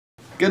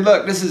Good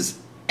luck. This is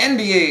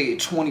NBA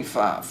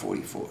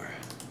 2544.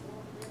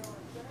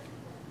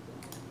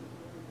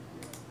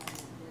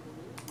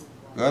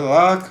 Good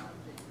luck.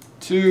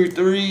 2,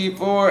 3,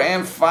 4,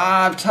 and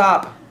 5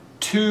 top.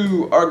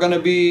 2 are going to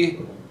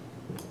be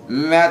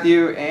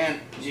Matthew and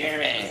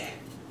Jeremy.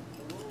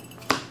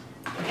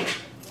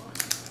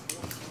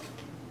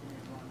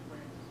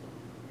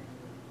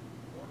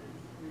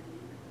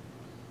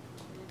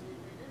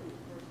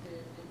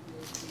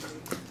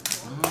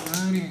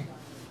 Alrighty.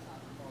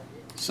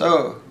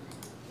 So,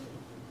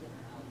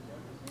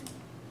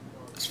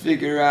 let's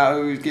figure out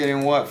who's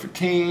getting what for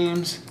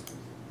teams.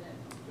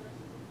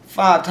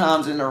 5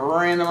 times in the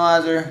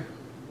randomizer.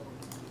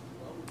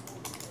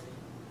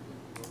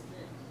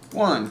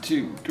 1,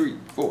 2, 3,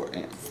 4,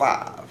 and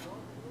 5.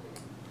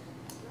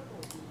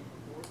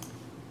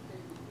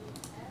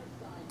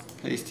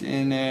 Paste it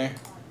in there.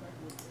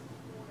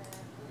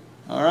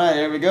 Alright,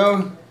 there we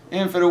go.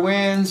 In for the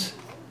wins.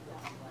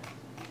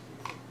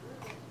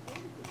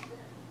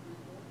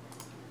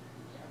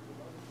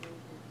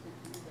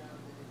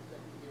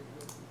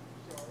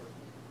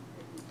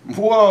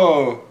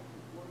 Whoa!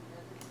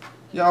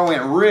 Y'all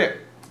went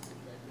rip.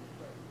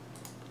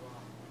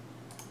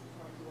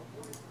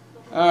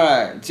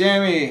 Alright,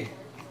 Jeremy.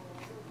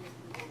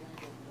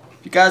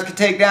 If you guys could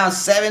take down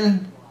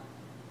 7,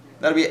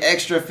 that'll be an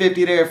extra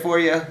 50 there for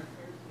you.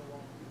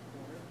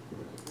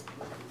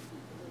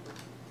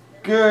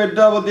 Good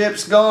double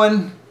dips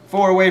going.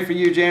 4 away for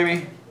you,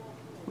 Jeremy.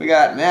 We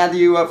got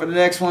Matthew up for the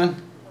next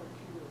one.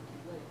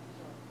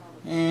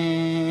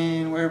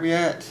 And where are we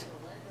at?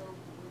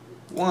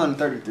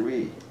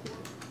 133.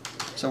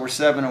 So we're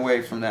 7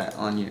 away from that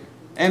on you.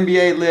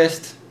 NBA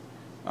list.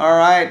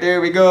 Alright,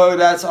 there we go.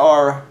 That's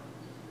our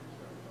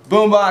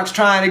boombox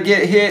trying to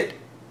get hit.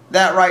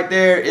 That right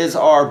there is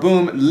our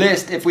boom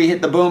list. If we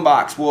hit the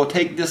boombox, we'll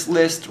take this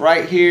list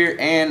right here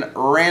and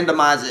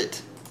randomize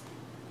it.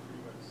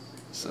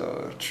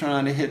 So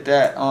trying to hit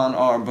that on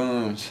our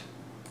booms.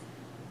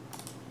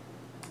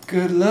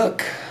 Good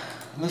luck.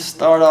 Let's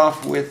start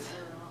off with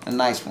a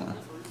nice one.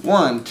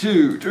 1,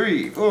 2,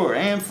 3, 4,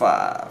 and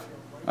 5.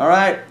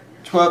 Alright,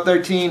 12,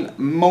 13,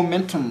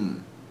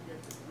 momentum.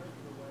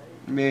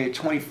 NBA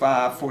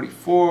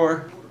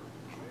 2544.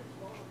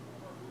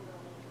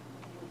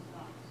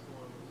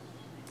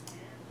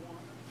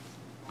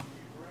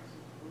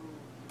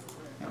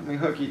 Let me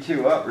hook you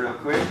 2 up real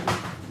quick.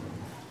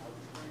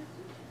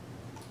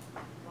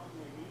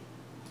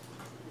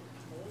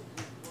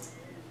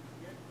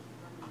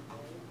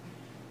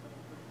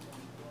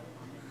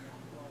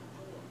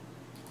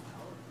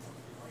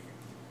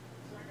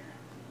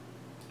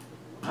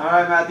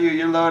 Alright, Matthew,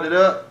 you're loaded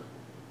up.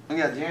 We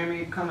got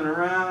Jeremy coming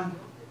around.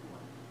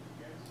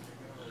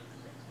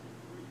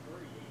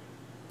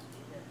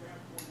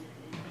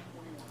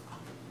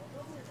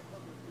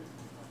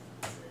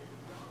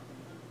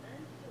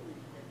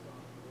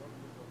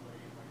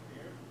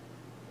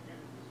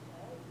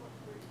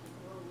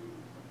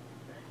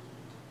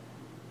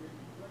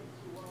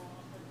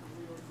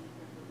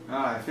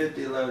 Alright,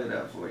 50 loaded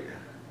up for you.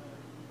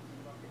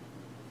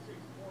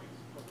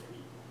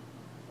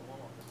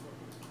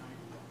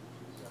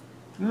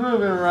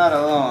 Moving right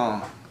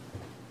along.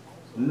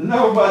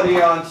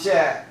 Nobody on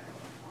chat.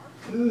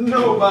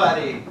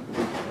 Nobody.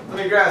 Let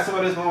me grab some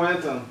of this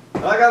momentum.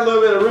 I got a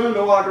little bit of room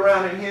to walk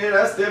around in here.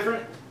 That's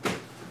different.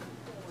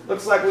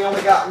 Looks like we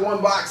only got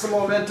 1 box of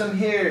momentum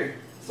here.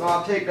 So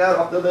I'll take that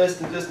off the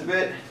list in just a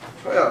bit.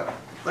 12,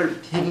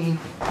 13.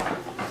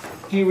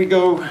 Here we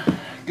go.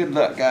 Good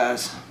luck,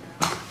 guys.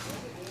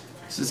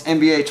 This is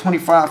NBA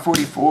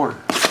 2544.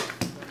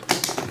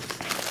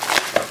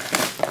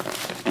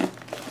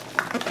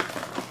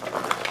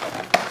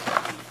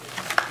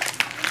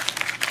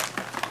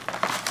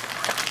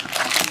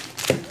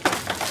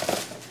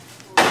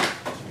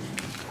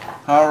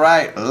 All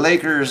right,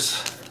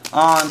 Lakers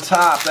on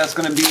top. That's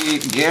going to be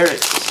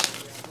Garrett.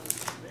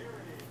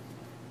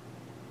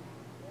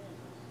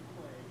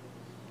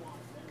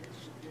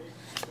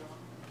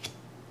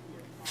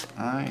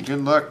 All right,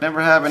 good luck. Never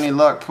have any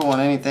luck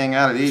pulling anything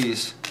out of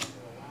these.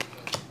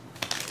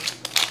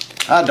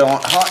 I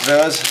don't. Hawk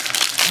does.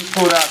 He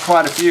pulled out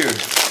quite a few.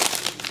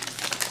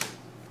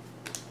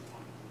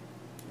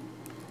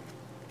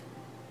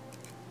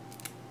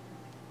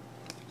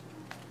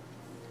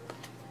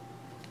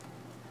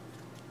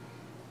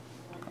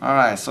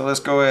 Alright, so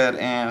let's go ahead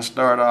and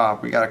start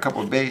off. We got a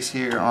couple of base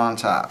here on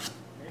top.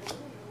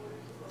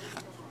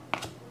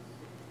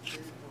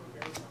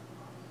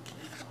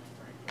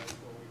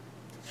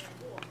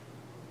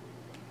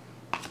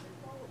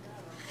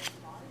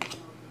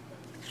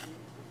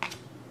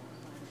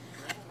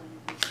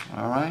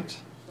 Alright,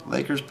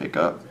 Lakers pick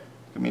up.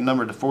 Gonna be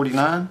numbered to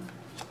 49.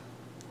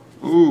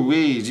 Ooh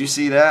wee, did you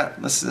see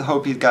that? Let's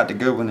hope he's got the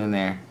good one in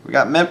there. We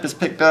got Memphis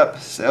picked up,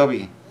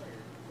 Selby.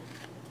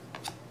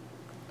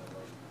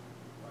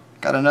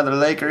 Got another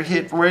Laker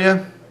hit for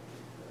you.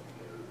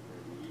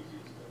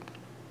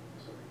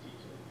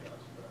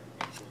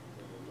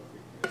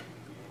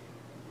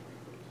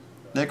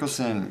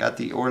 Nicholson got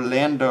the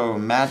Orlando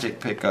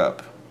Magic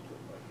pickup.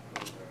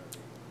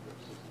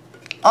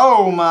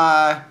 Oh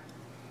my.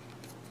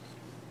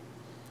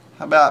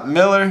 How about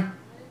Miller?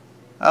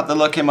 I'll have to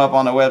look him up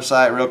on the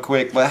website real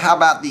quick. But how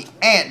about the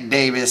Ant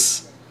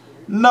Davis,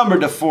 number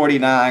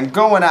 /49,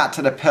 going out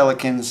to the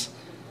Pelicans.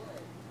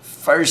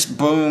 First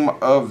boom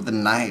of the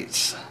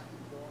night.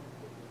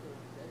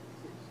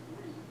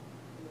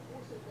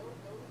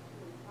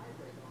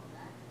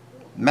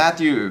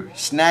 Matthew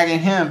snagging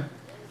him.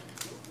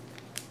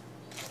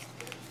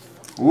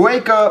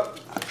 Wake up.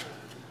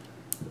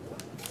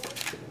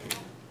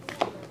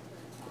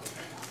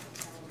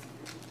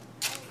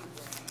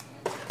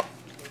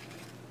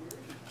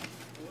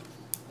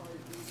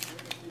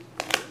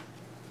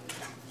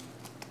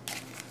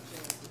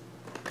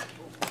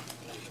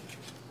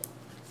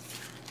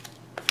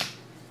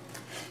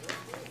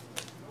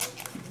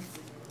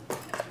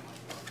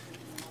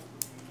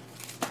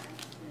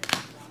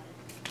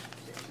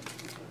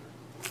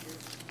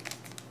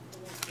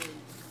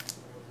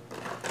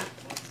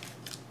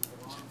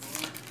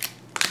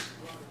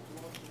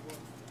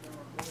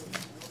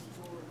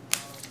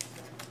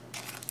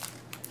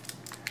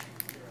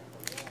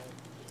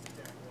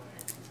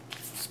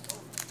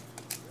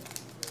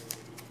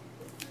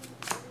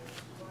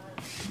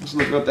 Let's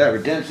look up that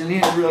redemption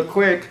here real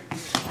quick.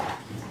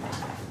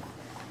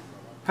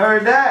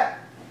 Heard that?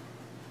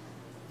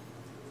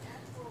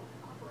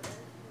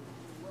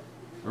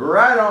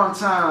 Right on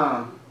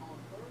time.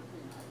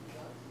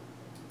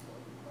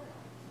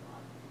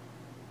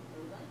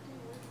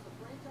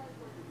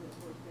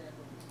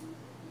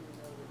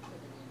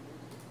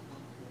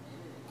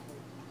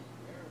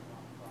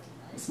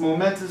 It's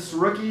momentous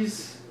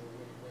rookies.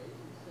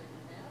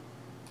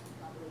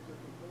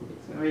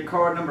 It's going to be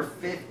card number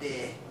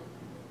 50.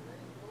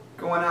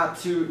 Going out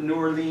to New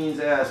Orleans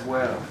as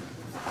well.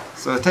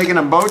 So taking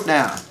them both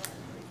down.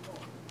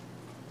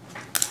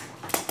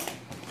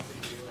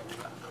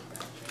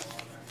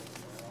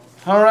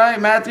 Alright,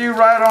 Matthew,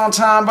 right on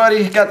time,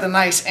 buddy. Got the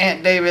nice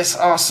Ant Davis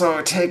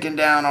also taking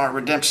down our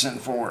redemption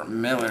for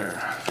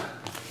Miller.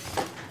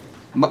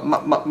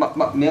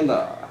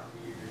 Miller.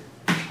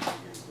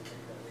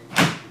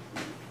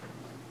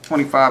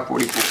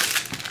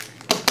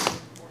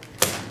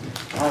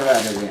 25-44.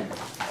 Alright again.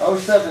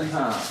 07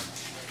 time.